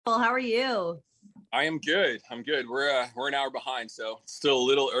Well, how are you? I am good. I'm good. We're an hour behind, so it's still a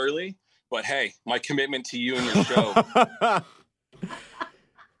little early. But hey, my commitment to you and your show.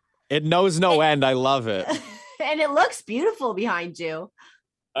 It knows no end. I love it. And it looks beautiful behind you.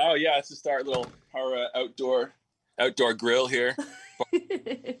 Oh yeah, it's just our outdoor grill here.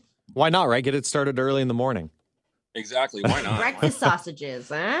 Why not, right? Get it started early in the morning. Exactly. Why not? Breakfast sausages,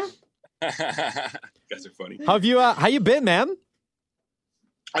 huh? You guys are funny. How you been, man?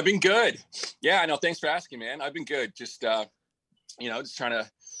 I've been good. Yeah, I know. Thanks for asking, man. I've been good. Just just trying to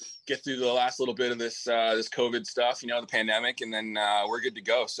get through the last little bit of this COVID stuff, the pandemic, and then we're good to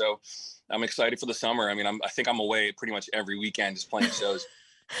go. So I'm excited for the summer. I mean, I think I'm away pretty much every weekend just playing shows.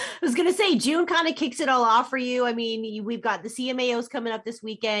 I was gonna say June kind of kicks it all off for you. I mean, we've got the CMAOs coming up this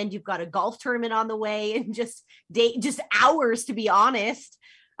weekend. You've got a golf tournament on the way, and just hours, to be honest.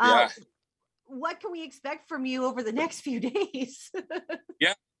 Yeah. What can we expect from you over the next few days?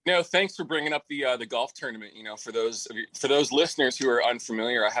 Yeah. No, thanks for bringing up the golf tournament. For those listeners who are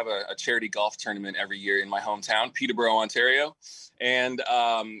unfamiliar, I have a charity golf tournament every year in my hometown, Peterborough, Ontario. And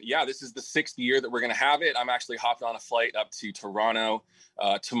this is the 6th year that we're going to have it. I'm actually hopped on a flight up to Toronto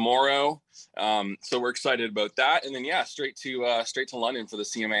tomorrow. So we're excited about that. And then, straight to London for the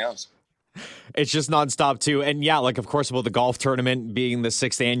CMAOs. It's just nonstop too. And of course, about the golf tournament being the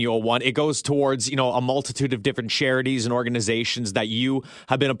 6th annual one, it goes towards, a multitude of different charities and organizations that you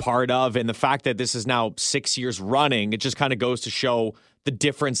have been a part of. And the fact that this is now 6 years running, it just kind of goes to show the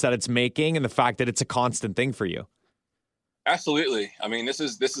difference that it's making and the fact that it's a constant thing for you. Absolutely. I mean, this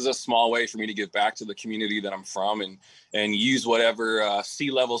is a small way for me to give back to the community that I'm from and use whatever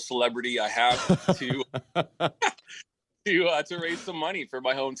C-level celebrity I have to to raise some money for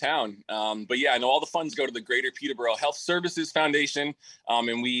my hometown. But I know all the funds go to the Greater Peterborough Health Services Foundation,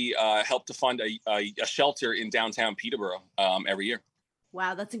 and we help to fund a shelter in downtown Peterborough every year.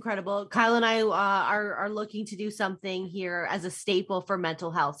 Wow, that's incredible. Kyle and I are looking to do something here as a staple for mental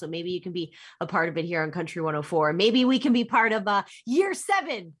health. So maybe you can be a part of it here on Country 104. Maybe we can be part of year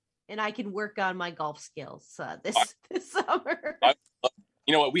 7, and I can work on my golf skills this summer.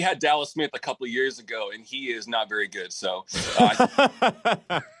 You know what? We had Dallas Smith a couple of years ago, and he is not very good. So, but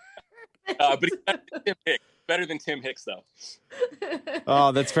he's better than Tim Hicks, though.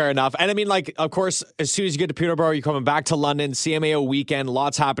 Oh, that's fair enough. And I mean, of course, as soon as you get to Peterborough, you're coming back to London, CMAO weekend,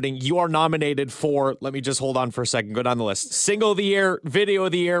 lots happening. You are nominated for, let me just hold on for a second, go down the list. Single of the year, video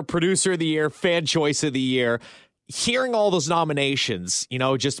of the year, producer of the year, fan choice of the year. Hearing all those nominations,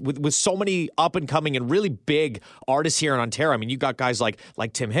 just with so many up and coming and really big artists here in Ontario. I mean, you got guys like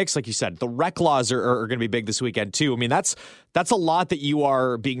Tim Hicks, like you said. The Reclaws are going to be big this weekend too. I mean, that's a lot that you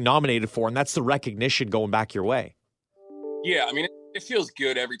are being nominated for, and that's the recognition going back your way. Yeah, I mean, it feels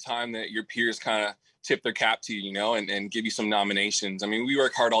good every time that your peers kind of tip their cap to you, and give you some nominations. I mean, we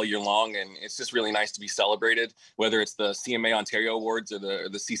work hard all year long, and it's just really nice to be celebrated, whether it's the CMA Ontario Awards or the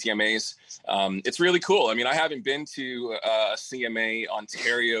CCMAs. It's really cool. I mean, I haven't been to a CMA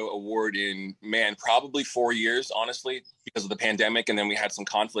Ontario Award in, probably 4 years, honestly, because of the pandemic, and then we had some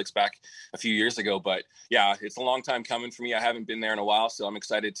conflicts back a few years ago. But yeah, it's a long time coming for me. I haven't been there in a while, so I'm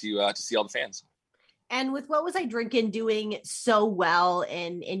excited to see all the fans. And with What Was I Drinking doing so well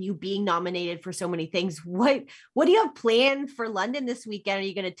and you being nominated for so many things, what do you have planned for London this weekend? Are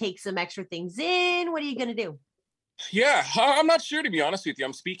you going to take some extra things in? What are you going to do? Yeah, I'm not sure, to be honest with you.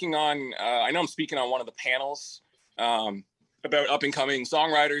 I'm speaking on one of the panels about up and coming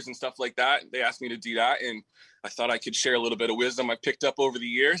songwriters and stuff like that. They asked me to do that, and I thought I could share a little bit of wisdom I've picked up over the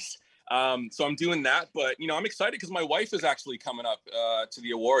years. So I'm doing that, but I'm excited because my wife is actually coming up to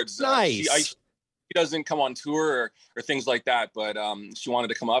the awards. Nice. She doesn't come on tour or things like that, but she wanted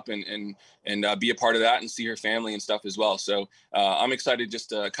to come up and be a part of that and see her family and stuff as well. So I'm excited just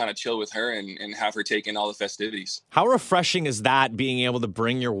to kind of chill with her and have her take in all the festivities. How refreshing is that, being able to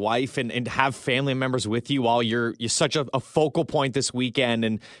bring your wife and have family members with you while you're such a focal point this weekend?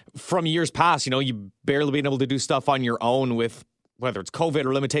 And from years past, you barely been able to do stuff on your own with whether it's COVID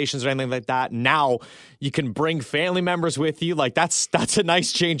or limitations or anything like that. Now you can bring family members with you. That's a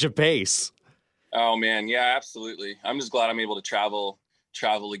nice change of pace. Oh man, yeah, absolutely. I'm just glad I'm able to travel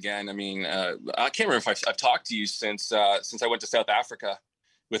again. I mean, I can't remember if I've talked to you since I went to South Africa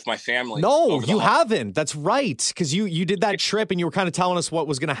with my family. No, you haven't. That's right, because you did that trip and you were kind of telling us what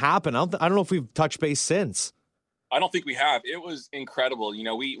was going to happen. I don't know if we've touched base since. I don't think we have. It was incredible.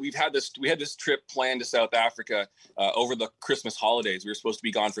 We had this trip planned to South Africa over the Christmas holidays. We were supposed to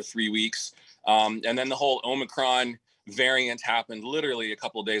be gone for 3 weeks, and then the whole Omicron variant happened literally a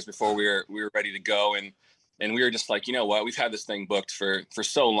couple of days before we were ready to go, and we were just like, you know what, we've had this thing booked for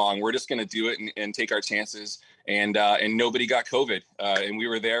so long, we're just going to do it and take our chances and nobody got COVID. And we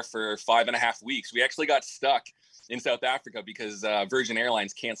were there for 5.5 weeks. We actually got stuck in South Africa because Virgin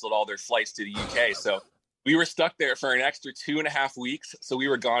Airlines canceled all their flights to the UK. So we were stuck there for an extra 2.5 weeks. So we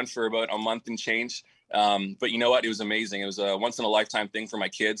were gone for about a month and change. But you know what? It was amazing. It was a once in a lifetime thing for my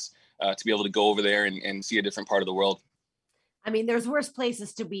kids to be able to go over there and see a different part of the world. I mean, there's worse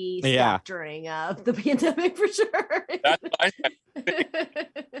places to be stuck during the pandemic for sure. That's what I think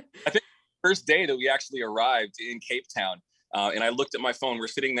the first day that we actually arrived in Cape Town, and I looked at my phone. We're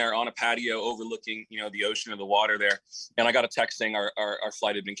sitting there on a patio overlooking, the ocean or the water there. And I got a text saying our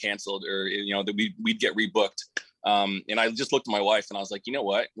flight had been canceled, or, that we'd get rebooked. And I just looked at my wife and I was like, you know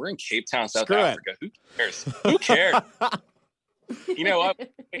what? We're in Cape Town, South Africa. Who cares? Who cares? You know what?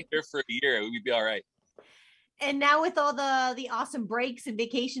 We'd here for a year. We'd be all right. And now with all the awesome breaks and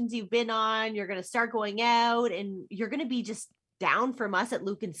vacations you've been on, you're going to start going out and you're going to be just down from us at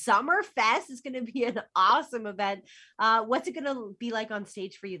Lucan Summerfest. It's going to be an awesome event. What's it going to be like on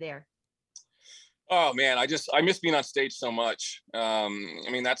stage for you there? Oh man, I miss being on stage so much. I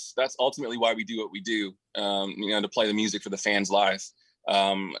mean, that's ultimately why we do what we do, to play the music for the fans live.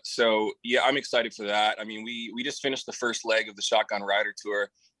 So yeah, I'm excited for that. I mean, we just finished the first leg of the Shotgun Rider tour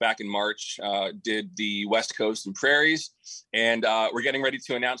back in March, did the West Coast and Prairies, and we're getting ready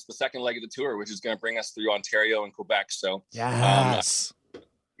to announce the second leg of the tour, which is going to bring us through Ontario and Quebec. So yes,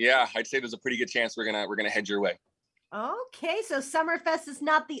 yeah, I'd say there's a pretty good chance we're gonna head your way. Okay, so Summerfest is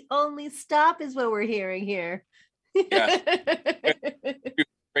not the only stop, is what we're hearing here. Yeah,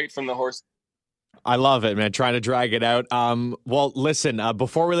 straight from the horse. I love it, man. Trying to drag it out. Well, listen,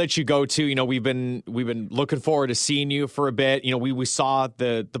 before we let you go too, we've been looking forward to seeing you for a bit. We saw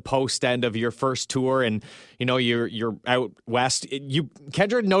the post end of your first tour, and you're out west.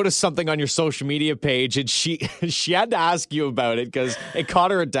 Kendra noticed something on your social media page, and she had to ask you about it because it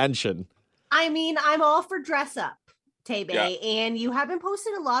caught her attention. I mean, I'm all for dress up, Tebey, yeah. And you haven't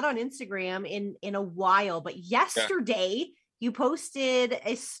posted a lot on Instagram in a while, but yesterday you posted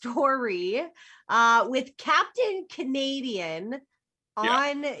a story with Captain Canadian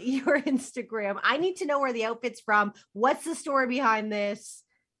on your Instagram. I need to know where the outfit's from. What's the story behind this?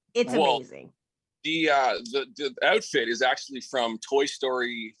 It's amazing. The outfit is actually from Toy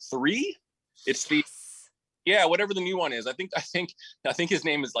Story 3. It's whatever the new one is. I think his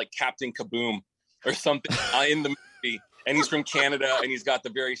name is like Captain Kaboom or something in the movie, and he's from Canada, and he's got the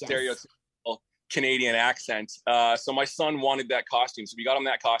very stereotypical Canadian accent. So my son wanted that costume, so we got him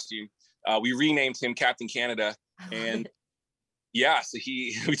that costume. We renamed him Captain Canada, and so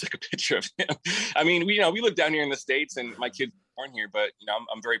we took a picture of him. I mean, we live down here in the States, and my kids were born here, but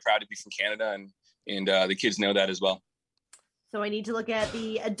I'm very proud to be from Canada, and the kids know that as well. So I need to look at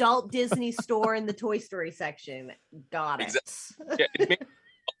the adult Disney store in the Toy Story section. Got it. Exactly.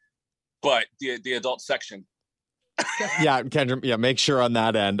 But the adult section. Yeah, Kendra, make sure on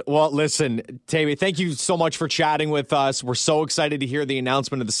that end. Well, listen, Tebey, thank you so much for chatting with us. We're so excited to hear the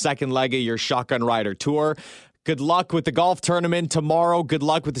announcement of the second leg of your Shotgun Rider tour. Good luck with the golf tournament tomorrow. Good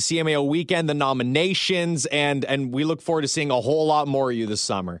luck with the CMAO weekend, the nominations, and we look forward to seeing a whole lot more of you this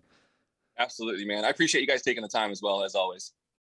summer. Absolutely, man. I appreciate you guys taking the time as well, as always.